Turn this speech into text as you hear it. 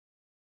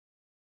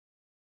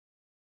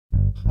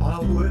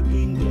Our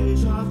working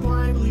days are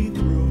finally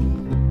through.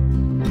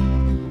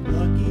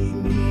 Lucky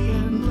me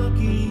and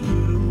lucky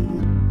you.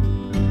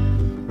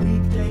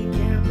 Weekday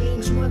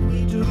camping's what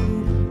we do.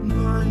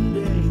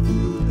 Monday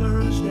through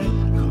Thursday,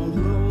 come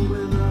roll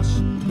with us.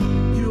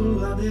 You'll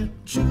love it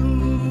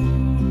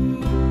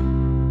too.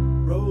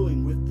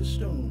 Rolling with the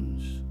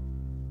Stones.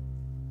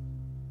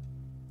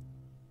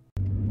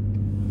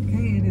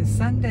 Okay, it is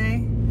Sunday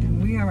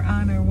and we are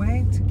on our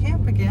way to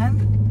camp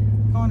again.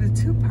 Going to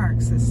 2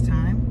 parks this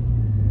time.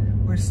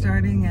 We're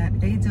starting at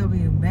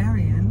A.W.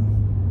 Marion,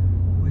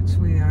 which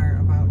we are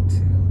about to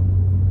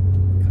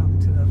come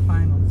to the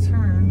final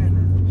turn in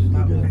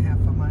about a half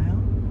a mile.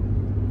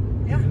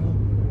 Yeah.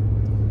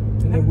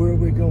 And then where are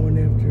we going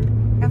after?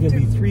 We're going to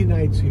be 3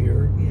 nights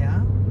here.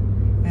 Yeah.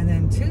 And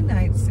then 2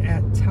 nights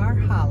at Tar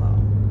Hollow,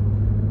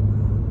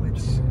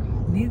 which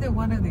neither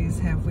one of these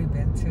have we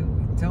been to.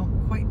 We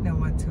don't quite know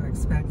what to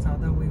expect,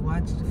 although we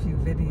watched a few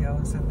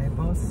videos and they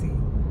both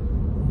seem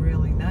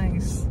really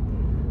nice.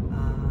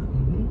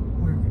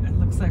 It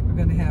looks like we're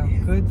going to have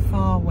good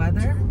fall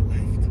weather,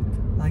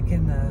 like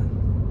in the,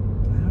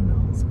 I don't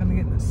know, it's going to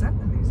get in the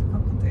 70s a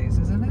couple days,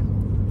 isn't it?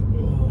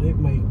 Well, it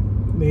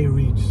may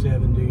reach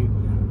 70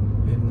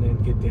 and then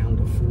get down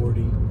to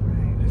 40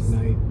 at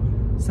night.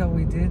 So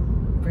we did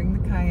bring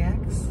the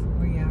kayaks.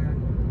 We are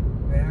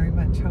very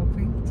much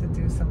hoping to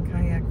do some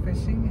kayak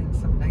fishing and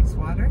some nice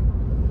water.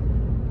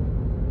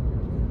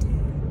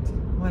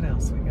 And what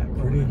else we got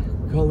going? Pretty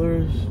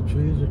colors,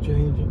 trees are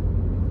changing.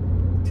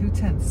 2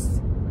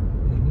 tents.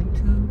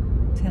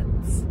 2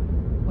 tents.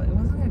 What,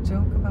 wasn't there a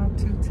joke about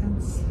 2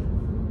 tents?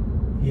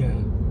 Yeah.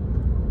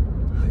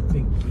 I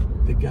think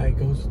the guy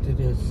goes to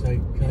the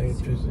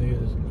psychiatrist and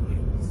says,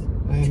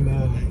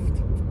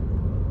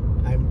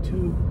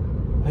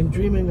 I'm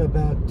dreaming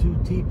about 2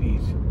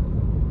 teepees.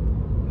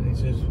 And he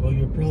says, well,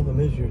 your problem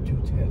is your 2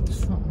 tents.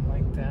 Something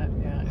like that,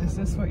 yeah. Is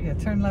this what, yeah,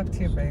 turn left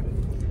here, babe.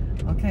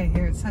 Okay,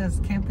 here it says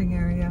camping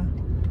area.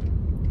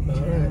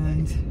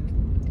 And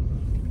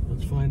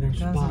let's find our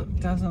spot.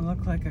 Doesn't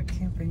look like a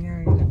camping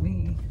area to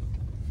me,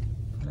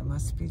 but it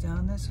must be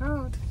down this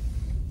road.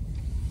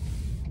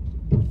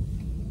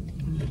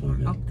 Or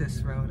up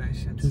this road, I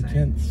should say. 2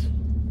 tents.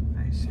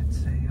 I should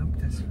say up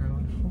this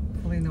road.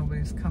 Hopefully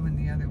nobody's coming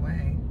the other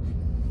way.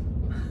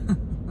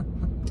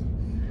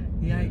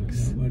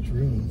 Yikes. Not much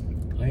room.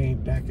 I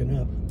ain't backing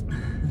up.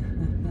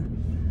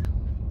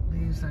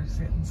 Leaves are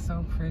sitting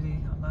so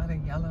pretty. A lot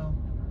of yellow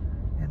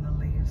in the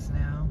leaves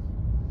now.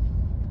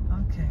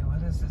 Okay, what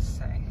does this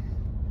say?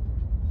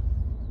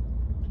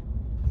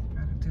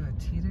 Gotta do a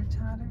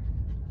teeter-totter?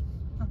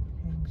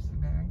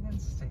 Marion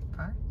State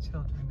Park,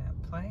 children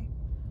at play.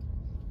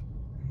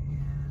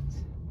 And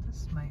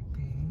this might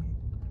be,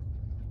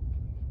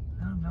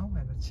 I don't know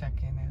where the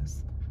check-in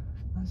is.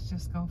 Let's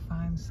just go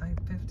find site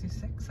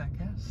 56, I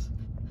guess.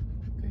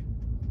 Okay.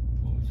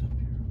 What's up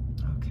here?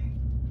 Okay.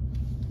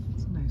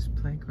 It's a nice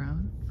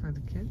playground for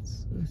the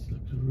kids. This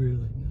looks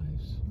really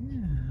nice.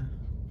 Yeah.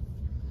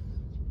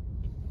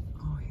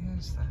 Oh,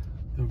 here's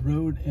the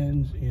road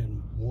ends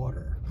in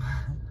water.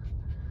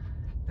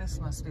 This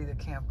must be the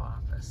camp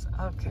office.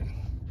 Okay.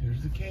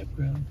 Here's the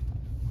campground.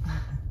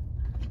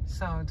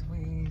 So are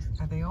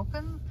they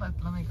open?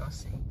 Let me go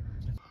see.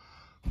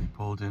 We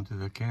pulled into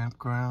the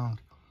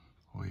campground.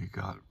 We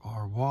got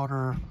our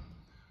water,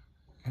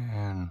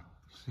 and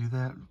see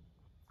that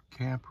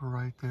camper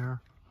right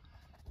there?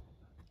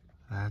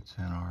 That's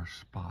in our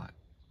spot.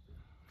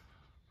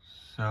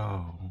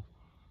 So,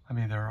 I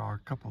mean, there are a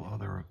couple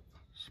other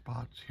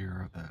spots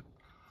here that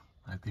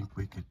I think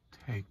we could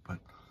take, but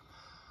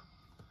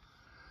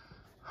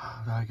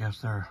I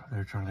guess they're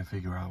trying to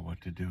figure out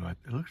what to do.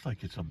 It looks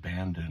like it's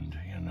abandoned,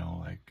 you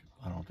know, like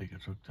I don't think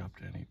it's hooked up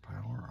to any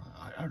power.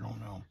 I don't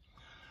know.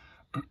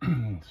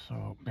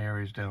 So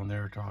Mary's down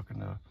there talking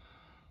to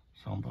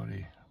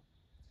somebody,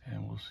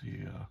 and we'll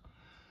see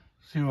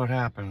what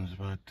happens,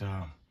 but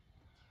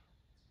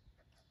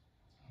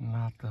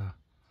not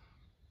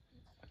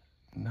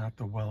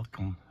the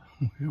welcome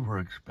we were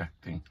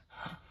expecting.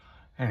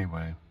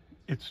 Anyway,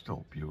 it's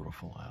still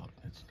beautiful out.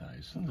 It's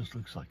nice, and this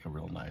looks like a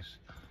real nice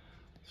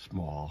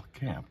small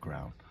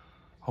campground.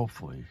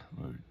 Hopefully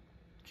we'll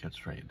get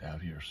straightened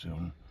out here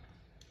soon.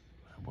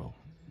 We'll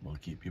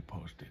keep you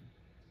posted.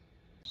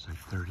 Site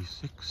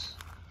 36.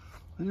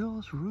 Look at all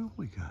this room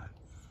we got.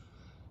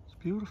 It's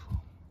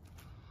beautiful.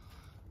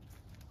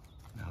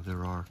 Now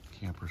there are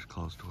campers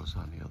close to us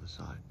on the other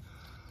side,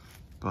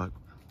 but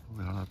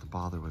we don't have to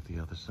bother with the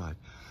other side.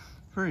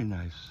 Very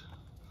nice.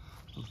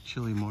 A little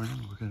chilly morning.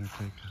 We're gonna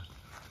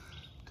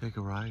take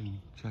a ride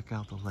and check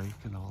out the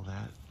lake and all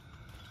that.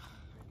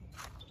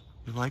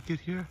 You like it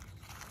here?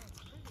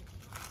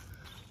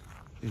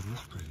 It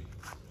is pretty.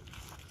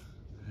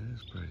 It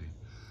is pretty.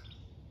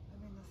 I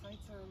mean, the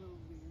sights are a little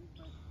weird,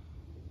 but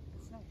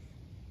it's nice.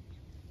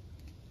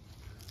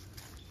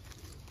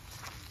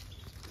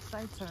 The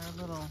sights are a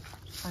little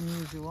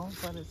unusual,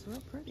 but it's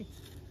real pretty.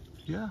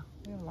 Yeah.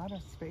 We have a lot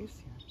of space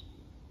here.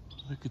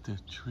 Look at the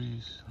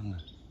trees and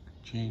the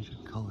change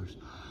in colors.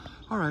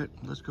 All right,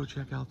 let's go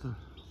check out the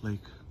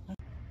lake.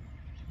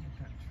 There's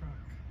that truck.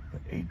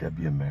 The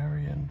A.W.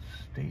 Marion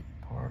State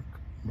Park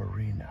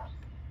Marina.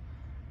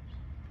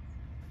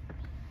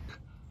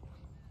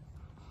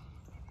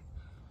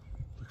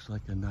 Looks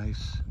like a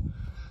nice,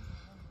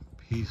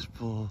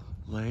 peaceful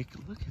lake.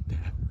 Look at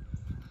that.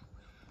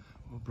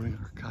 We'll bring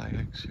our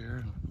kayaks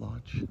here and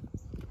launch.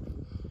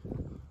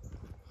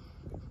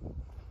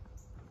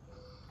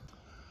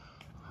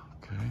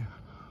 Okay.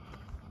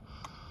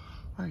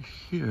 Right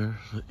here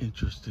is an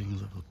interesting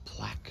little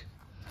plaque.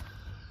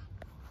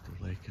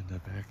 The lake in the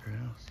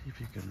background. See if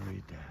you can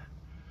read that.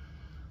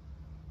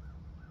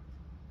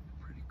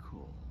 Pretty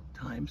cool.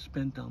 Time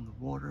spent on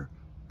the water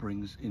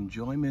brings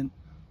enjoyment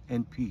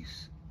and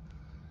peace.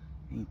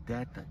 Ain't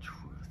that the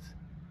truth?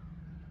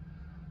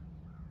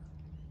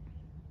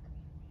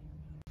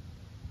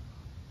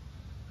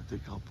 I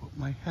think I'll put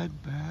my head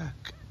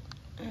back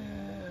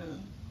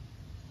and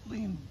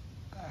lean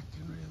back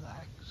and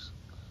relax.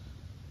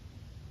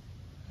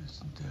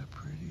 Isn't that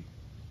pretty?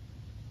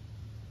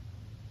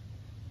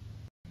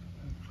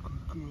 That's a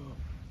good girl.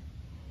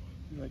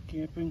 You like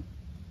camping?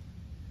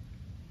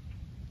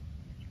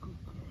 Good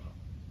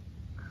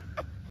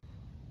girl.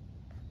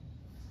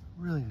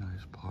 Really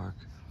nice park.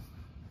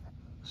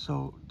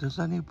 So, does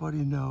anybody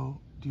know,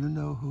 do you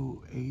know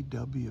who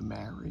A.W.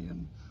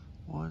 Marion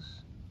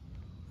was?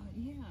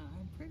 Yeah,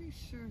 I'm pretty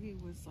sure he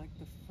was like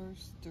the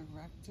first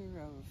director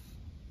of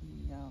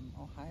the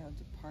Ohio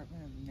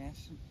Department of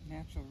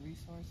Natural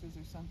Resources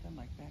or something,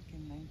 like back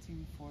in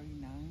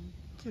 1949.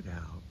 Get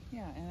out.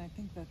 Yeah, and I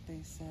think that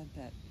they said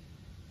that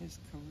his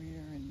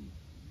career, and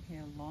he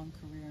had a long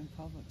career in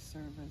public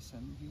service,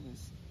 and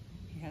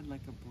he had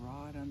like a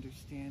broad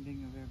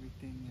understanding of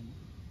everything, and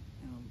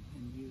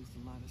used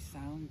a lot of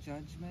sound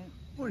judgment.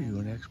 What, are you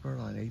an expert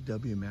on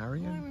A.W.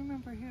 Marion? Well, I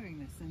remember hearing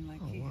this, and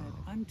like he had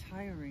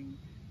untiring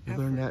You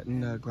learned that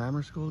in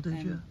grammar school,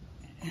 did you?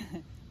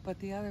 But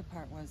the other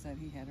part was that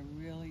he had a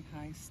really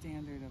high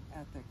standard of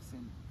ethics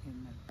in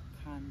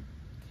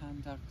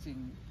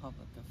conducting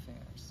public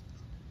affairs.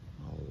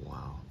 Oh,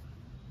 wow.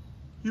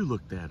 You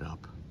looked that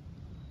up.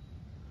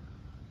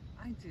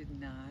 I did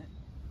not.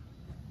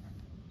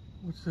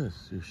 What's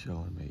this you're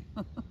showing me?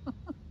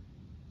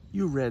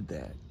 You read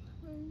that.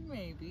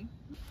 Maybe.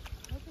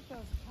 Look at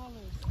those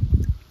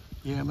colors.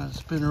 Yeah, I'm gonna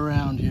spin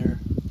around here.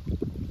 Look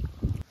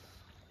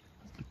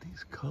at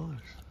these colors.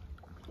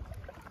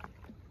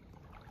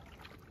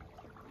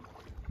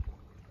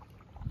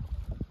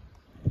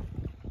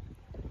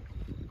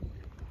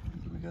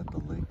 We got the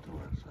lake to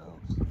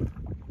ourselves.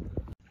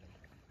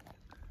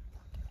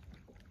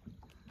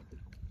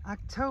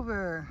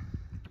 October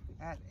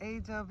at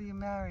A.W.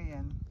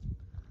 Marion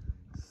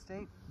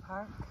State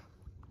Park.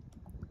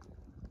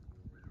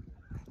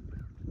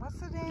 What's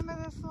the name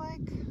of this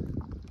lake?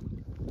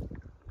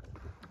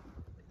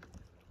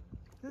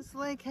 This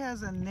lake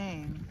has a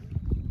name.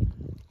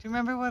 Do you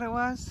remember what it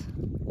was?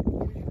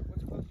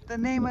 The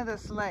name of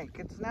this lake.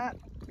 It's not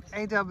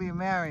A.W.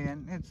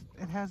 Marion.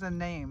 It has a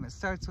name. It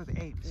starts with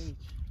H.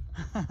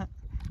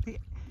 The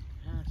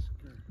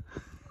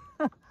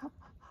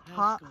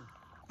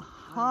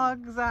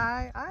Hog's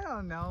Eye. I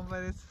don't know,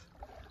 but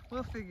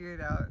we'll figure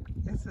it out.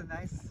 It's a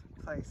nice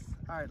place.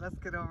 All right, let's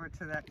get over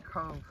to that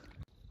cove.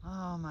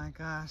 Oh my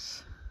gosh.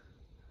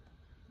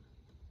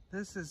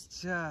 This is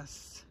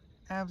just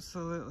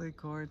absolutely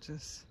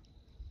gorgeous.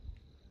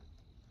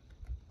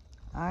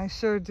 I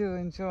sure do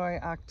enjoy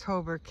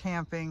October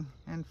camping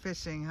and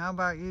fishing. How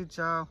about you,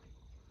 Joe?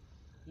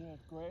 Yeah,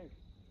 great.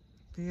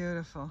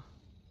 Beautiful.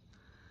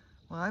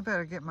 Well, I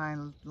better get my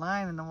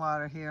line in the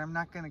water here. I'm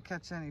not going to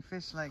catch any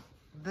fish like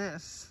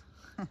this.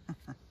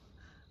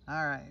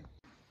 All right.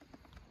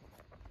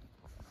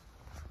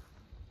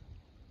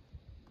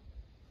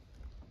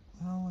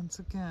 Well, once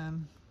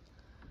again,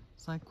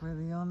 it's like we're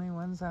the only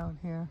ones out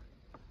here.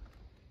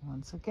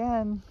 Once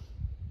again,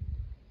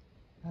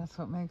 that's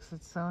what makes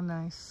it so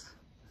nice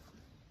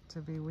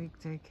to be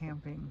weekday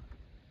camping.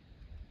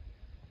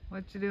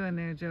 What you doing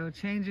there, Joe?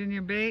 Changing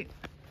your bait?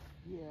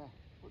 Yeah,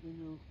 put a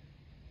new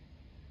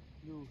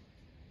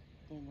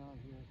thing on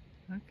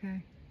here.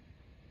 Okay.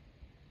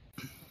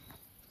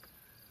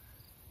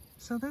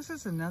 So this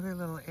is another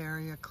little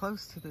area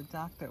close to the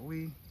dock that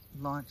we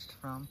launched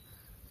from.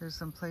 There's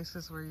some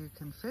places where you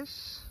can fish,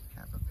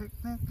 have a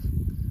picnic,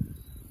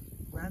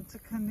 rent a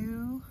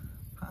canoe,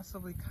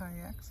 possibly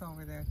kayaks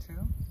over there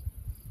too.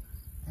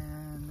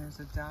 And there's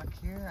a dock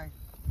here I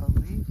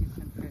believe you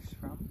can fish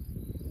from.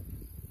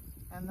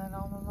 And then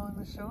all along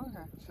the shore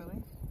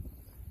actually.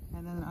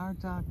 And then our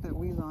dock that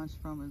we launched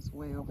from is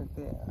way over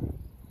there.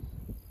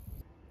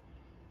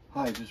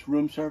 Hi, is this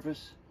room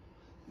service?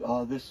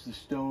 This is the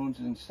Stones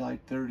inside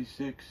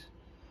 36.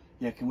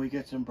 Yeah, can we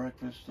get some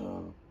breakfast?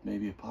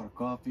 Maybe a pot of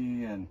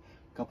coffee and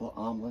a couple of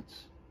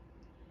omelets?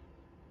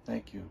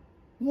 Thank you.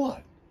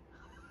 What?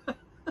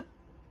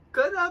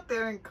 Get out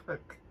there and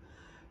cook.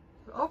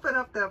 Open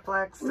up that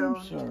Blackstone.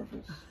 Room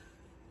service.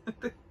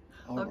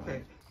 All okay.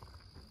 Right.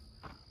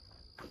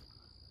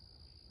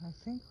 I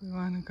think we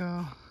want to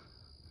go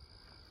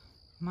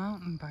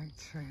mountain bike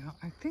trail.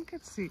 I think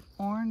it's the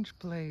Orange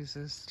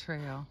Blazes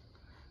trail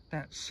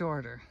that's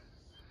shorter.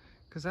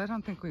 Because I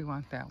don't think we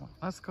want that one.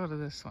 Let's go to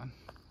this one.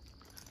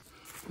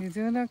 You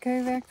doing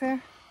okay back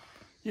there?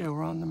 Yeah,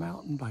 we're on the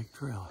mountain bike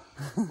trail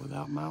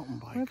without mountain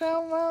bikes.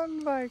 Without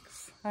mountain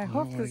bikes. I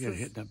hope don't this get is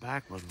hit in the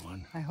back with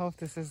one. I hope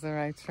this is the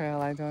right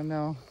trail. I don't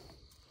know.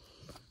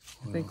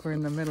 I think we're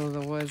in the middle of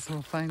the woods.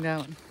 We'll find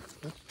out.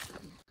 All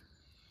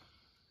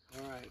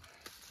right.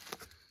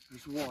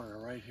 There's water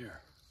right here.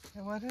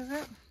 And what is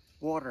it?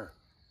 Water.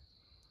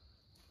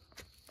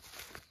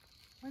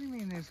 What do you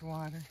mean there's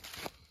water?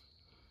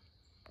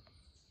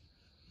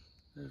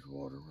 There's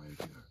water right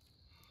here.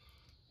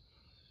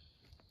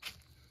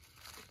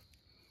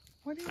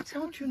 What are you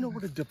talking Don't you know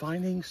what a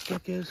divining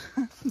stick is?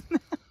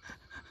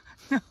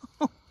 No.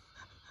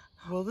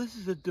 Well, this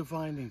is a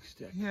divining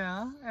stick.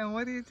 Yeah, and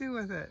what do you do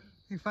with it?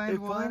 You find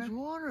water? It finds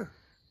water.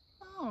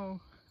 Oh.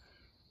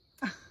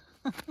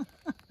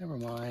 Never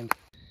mind.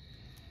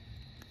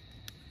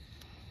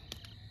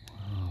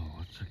 Wow,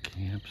 what's a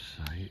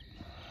campsite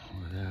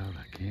without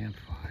a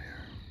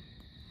campfire?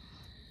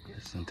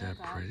 Isn't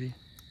that pretty?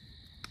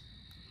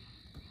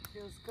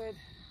 Feels good.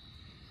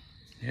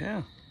 Yeah.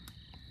 A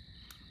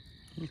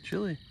little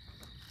chilly.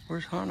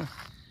 Where's Hannah?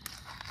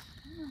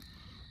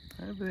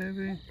 Hi,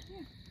 baby.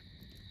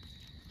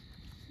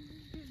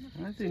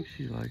 I think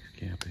she likes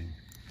camping.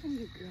 There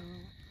you go.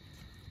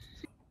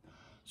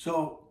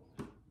 So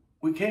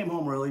we came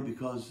home early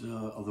because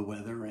of the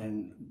weather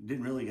and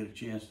didn't really get a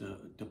chance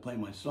to play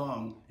my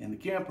song in the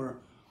camper.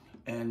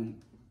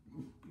 And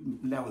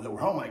now that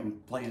we're home, I can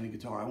play any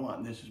guitar I want.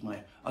 And this is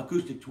my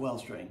acoustic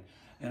 12-string.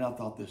 And I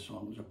thought this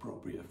song was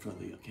appropriate for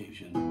the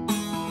occasion.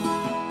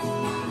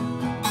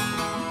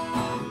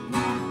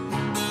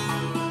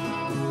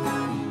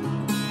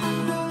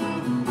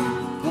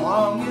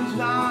 Long as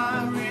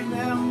I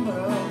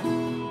remember,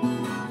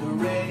 the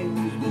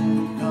rain's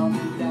been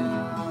coming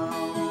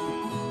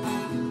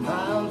down.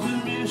 Clouds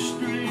of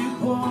mystery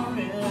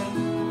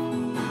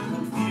pouring,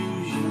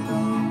 confusion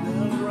on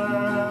the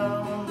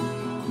ground.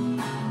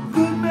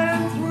 Good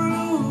men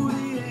through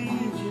the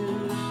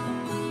ages,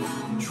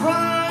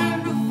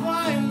 trying to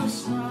find the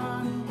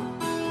sun.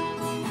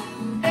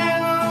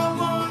 And I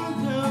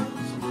wonder,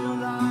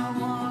 still I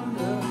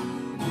wonder,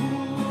 who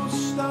will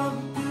stop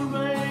the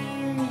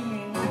rain?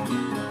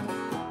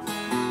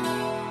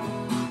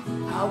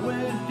 I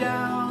went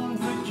down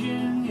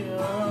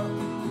Virginia,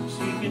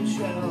 seeking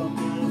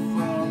shelter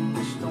from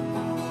the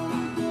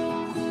storm.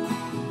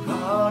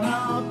 Caught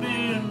up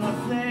in the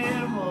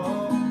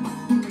thermal,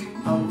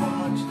 I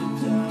watched the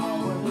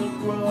towers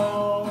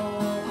grow.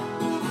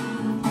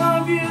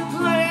 5-year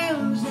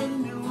plans and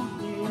new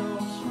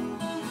deals,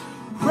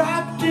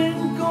 wrapped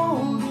in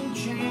golden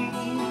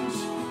chains.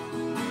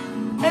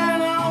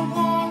 And I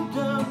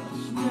wonder,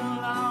 still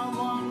I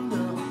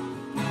wonder,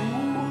 who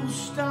will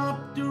stop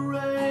the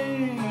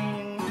rain?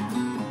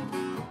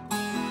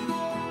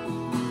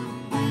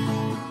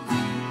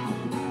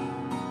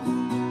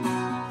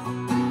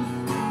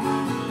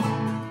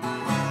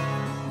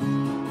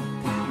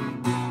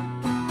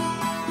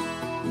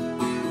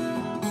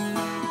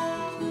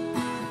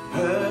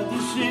 Heard the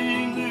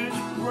singers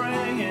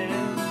praying,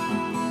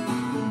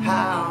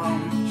 how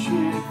to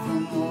cheer for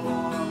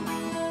more.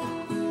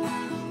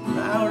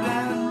 Crowd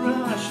and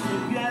rush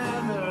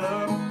together,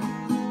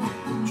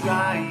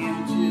 trying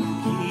to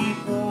keep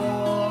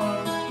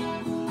warm.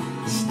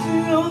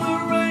 Still the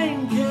rain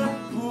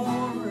kept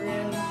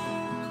pouring,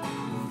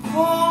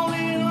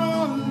 falling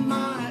on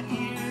my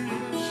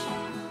ears.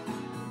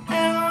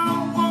 And I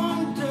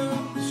wonder,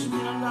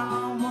 still I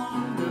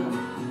wonder,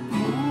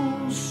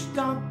 who'll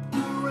stop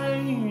the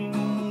rain?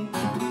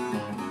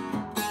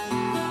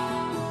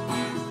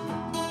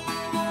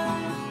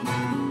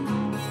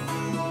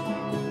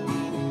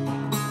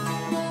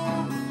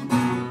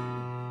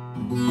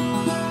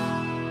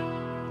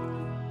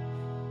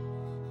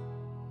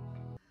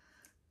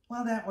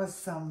 Well, that was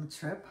some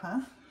trip,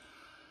 huh?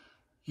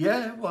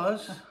 Yeah, it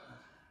was.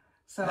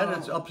 So Had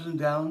its ups and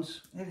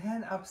downs. it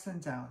had ups and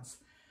downs.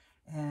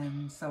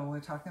 And so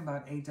we're talking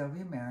about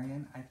A.W.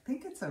 Marion. I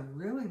think it's a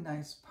really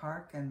nice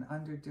park, and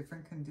under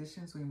different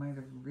conditions, we might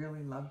have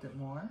really loved it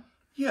more.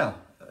 Yeah,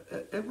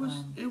 it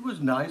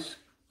was nice,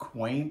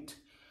 quaint,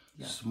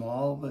 Yeah.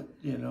 small, but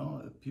you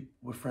know, people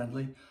were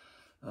friendly.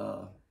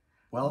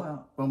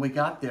 Well, when we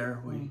got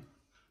there,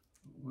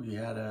 we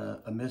had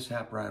a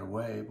mishap right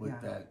away with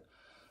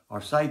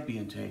our site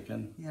being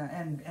taken. Yeah,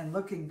 and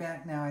looking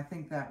back now, I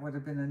think that would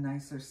have been a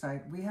nicer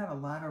site. We had a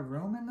lot of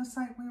room in the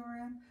site we were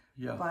in.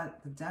 Yeah.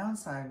 But the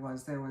downside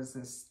was there was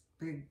this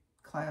big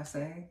Class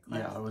A.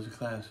 Yeah, it was a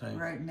Class A.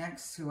 Right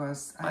next to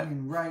us. I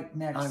mean, right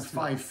next to us.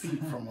 I'm 5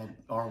 feet from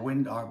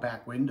our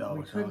back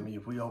window. So I mean,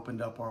 if we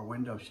opened up our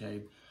window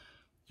shade,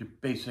 you're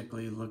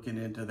basically looking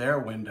into their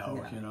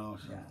windows, you know.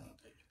 So. Yeah.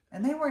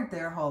 And they weren't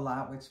there a whole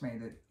lot, which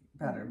made it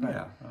better.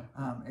 But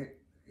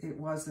it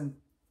wasn't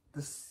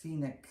the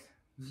scenic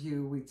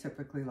view we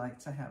typically like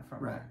to have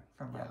from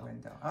our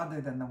window,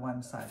 other than the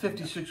one side.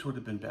 56 would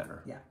have been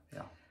better. Yeah.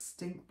 Yeah.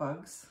 Stink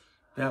bugs.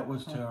 That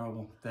was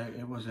terrible.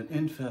 It was an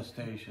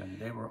infestation.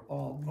 They were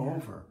all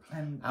over,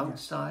 and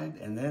outside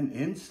and then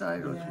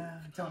inside. Yeah,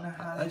 don't know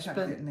how they kept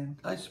getting in.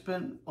 I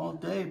spent all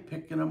day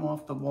picking them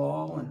off the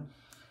wall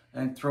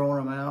and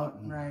throwing them out.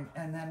 Right,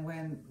 and then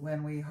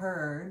when we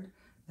heard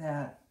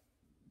that,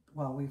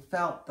 well, we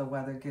felt the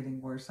weather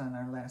getting worse on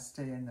our last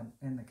day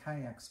in the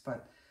kayaks,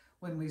 but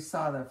when we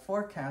saw the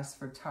forecast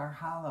for Tar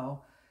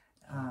Hollow,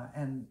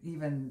 and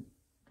even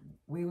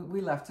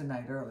we left a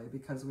night early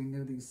because we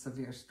knew these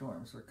severe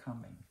storms were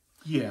coming.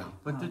 Yeah,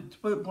 but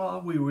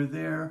while we were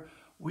there,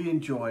 we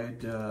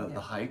enjoyed the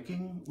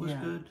hiking was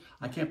good.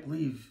 I can't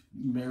believe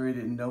Mary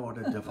didn't know what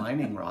a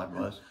divining rod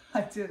was.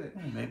 I didn't.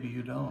 Well, maybe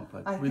you don't,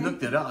 but we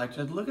looked it up. I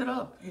said, look it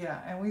up.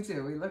 Yeah, and we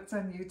do. We looked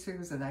on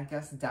YouTube's, and I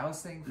guess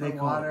dowsing for they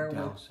water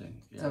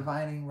dowsing, with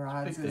divining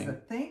rods is a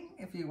thing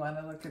if you want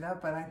to look it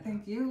up. But I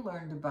think you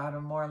learned about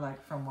them more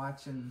like from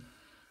watching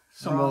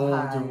some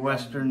old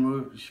Western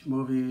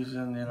movies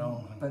and,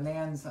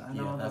 Bonanza and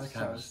all those that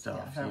kind shows. of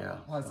stuff.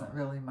 That wasn't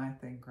really my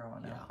thing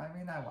growing up. I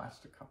mean, I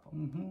watched a couple.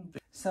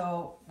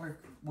 So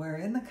we're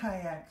in the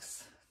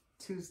kayaks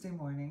Tuesday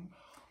morning.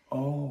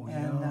 Oh,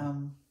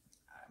 and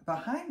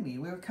behind me,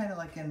 we were kind of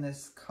like in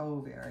this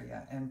cove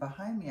area, and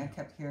behind me I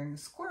kept hearing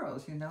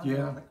squirrels, they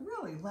were like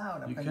really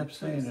loud up in the trees. You kept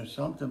saying there's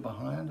something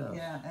behind us.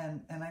 Yeah,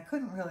 and I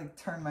couldn't really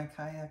turn my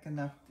kayak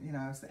enough,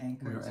 I was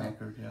anchored. We were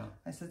anchored,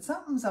 I said,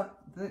 something's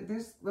up,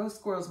 those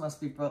squirrels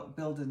must be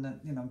building,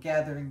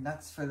 gathering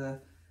nuts for the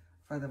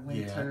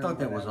winter. Yeah, I thought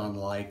that was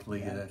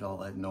unlikely, that all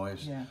that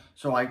noise. Yeah.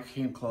 So I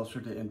came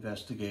closer to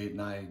investigate,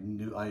 and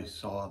I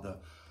saw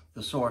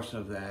the source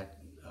of that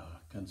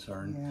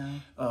concern.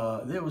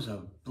 Yeah. There was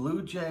a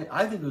blue jay.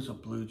 I think it was a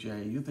blue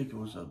jay. You think it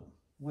was a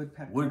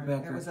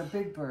woodpecker? It was a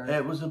big bird.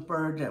 It was a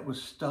bird that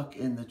was stuck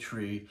in the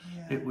tree.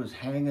 Yeah. It was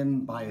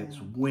hanging by its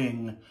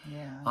wing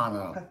on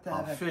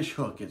a fish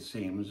hook, it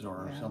seems,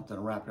 or something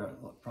wrapped around.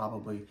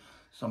 Probably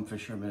some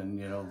fisherman,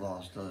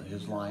 lost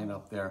his line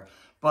up there.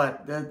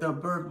 But the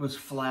bird was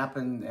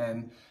flapping,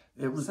 and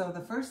it was. So the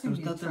first thing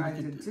you tried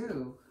to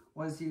do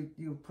was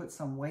you put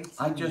some weights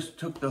on it. I just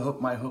took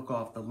my hook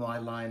off my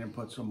line and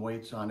put some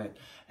weights on it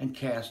and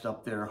cast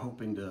up there,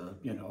 hoping to,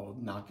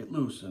 knock it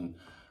loose. And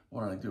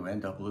what did I do?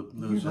 End up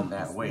losing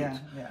that weight.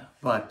 Yeah.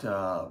 But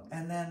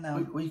and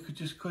then we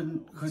just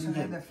couldn't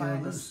get to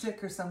find a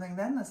stick or something.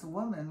 Then this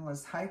woman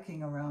was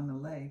hiking around the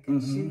lake, and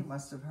she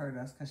must have heard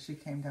us because she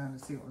came down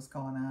to see what was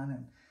going on,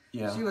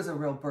 and she was a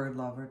real bird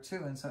lover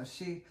too, and so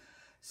she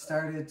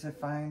started to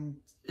find.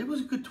 It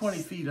was a good 20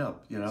 feet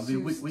up. We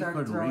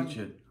couldn't reach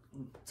it.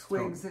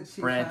 Twigs that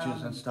she branches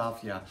found, and stuff.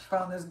 Yeah, she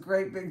found this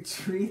great big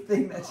tree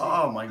thing that she.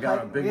 Oh my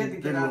God, a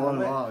big long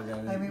log.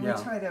 I mean, we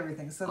tried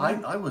everything. So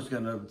I was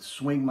gonna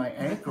swing my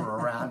anchor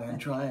around and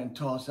try and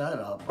toss that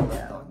up, but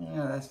I thought,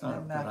 that's not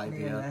a good idea.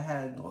 Me in the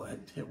head,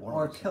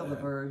 or kill the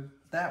bird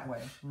that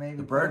way. Maybe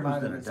the bird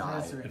was gonna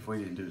die if we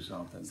didn't do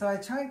something. So I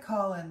tried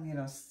calling,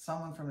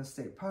 someone from the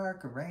state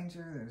park, a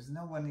ranger. There's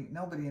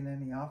nobody in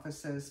any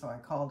offices. So I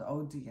called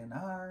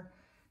ODNR.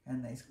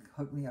 And they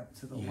hooked me up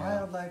to the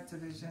wildlife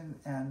division,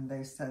 and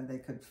they said they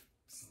could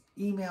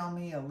email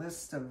me a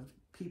list of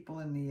people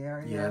in the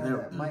area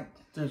that might.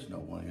 There's no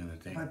one going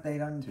to take. But they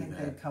don't think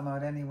they'd come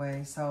out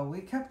anyway. So we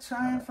kept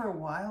trying for a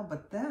while,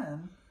 but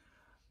then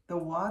the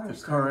water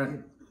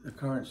started. The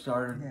current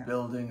started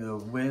building. The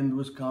wind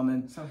was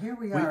coming. So here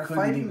we are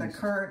fighting the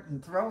current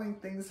and throwing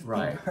things.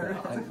 Right.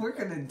 We're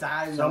going to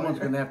die. Someone's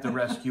going to have to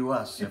rescue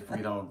us if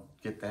we don't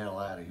get the hell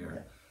out of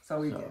here. Yeah. So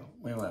we did.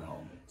 We went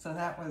home. So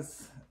that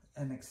was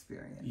an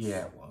experience.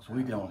 Yeah, it was.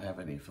 We don't have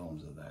any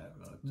films of that.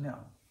 But, no.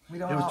 We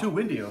don't. It was too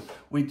windy.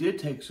 We did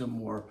take some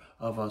more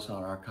of us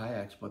on our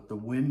kayaks, but the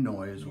wind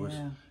noise was,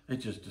 it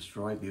just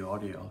destroyed the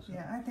audio. So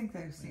yeah, I think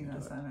they've seen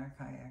us on our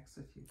kayaks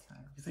a few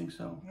times. You think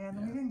so? Yeah,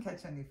 and we didn't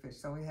catch any fish,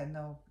 so we had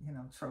no,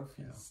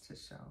 trophies to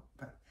show.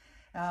 But,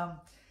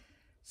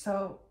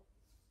 so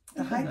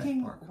the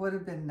hiking would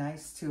have been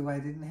nice too. I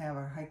didn't have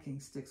our hiking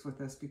sticks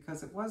with us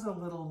because it was a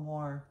little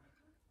more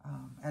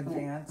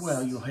advanced.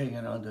 Well, you're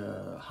hanging on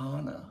to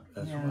Hana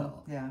as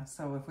well. Yeah,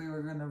 so if we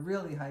were going to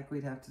really hike,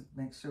 we'd have to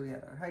make sure we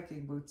had our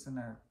hiking boots and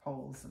our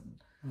poles.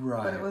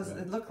 But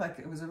it looked like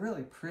it was a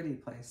really pretty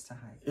place to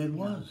hike. It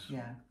was.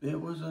 Yeah.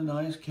 It was a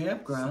nice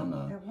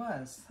campground. It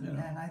was.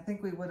 And I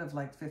think we would have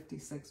liked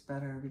 56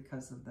 better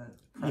because of the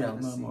privacy. Yeah,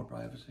 a little more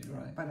privacy,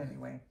 right. But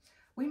anyway,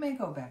 we may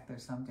go back there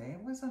someday.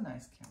 It was a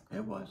nice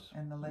campground. It was.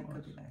 And the lake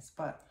would be nice.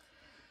 But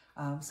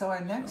so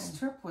our next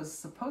trip was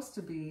supposed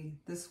to be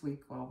this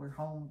week while we're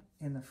home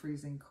in the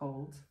freezing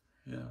cold.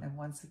 Yeah. And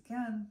once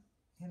again,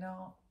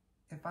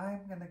 if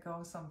I'm going to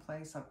go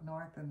someplace up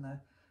north in the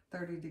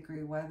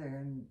 30-degree weather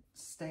and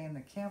stay in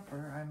the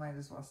camper, I might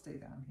as well stay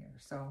down here.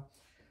 So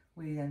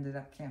we ended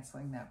up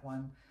canceling that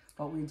one.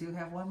 But we do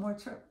have one more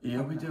trip.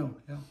 Yeah, we do.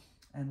 Yeah.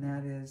 And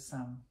that is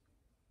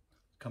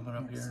coming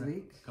up next here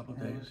week. In a couple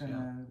of days. We're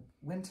going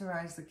to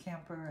winterize the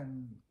camper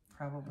and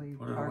probably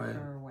park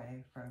her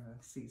away for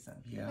the season.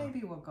 Yeah.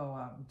 Maybe we'll go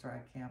out and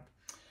dry camp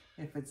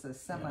if it's a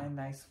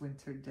semi-nice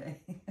winter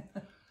day.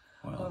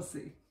 We'll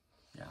see.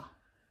 Yeah.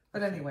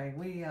 But anyway,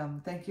 we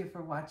thank you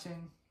for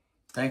watching.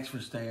 Thanks for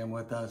staying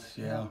with us.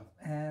 Yeah,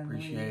 and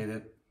appreciate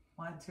it.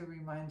 Want to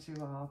remind you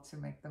all to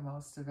make the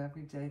most of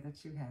every day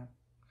that you have.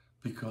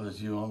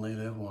 Because you only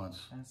live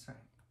once. That's right.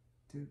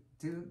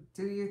 Do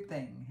your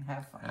thing.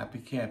 Have fun. Happy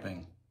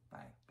camping. Bye.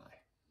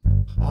 Bye.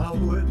 Our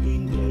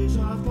working days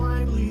are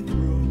finally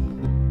through.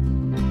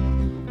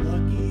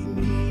 Lucky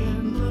me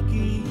and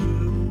lucky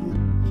you.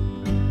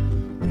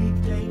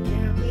 Weekday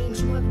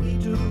camping's what we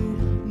do.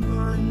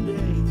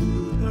 Monday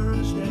through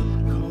Thursday,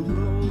 come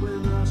roll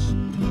with us.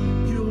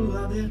 You'll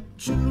love it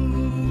too.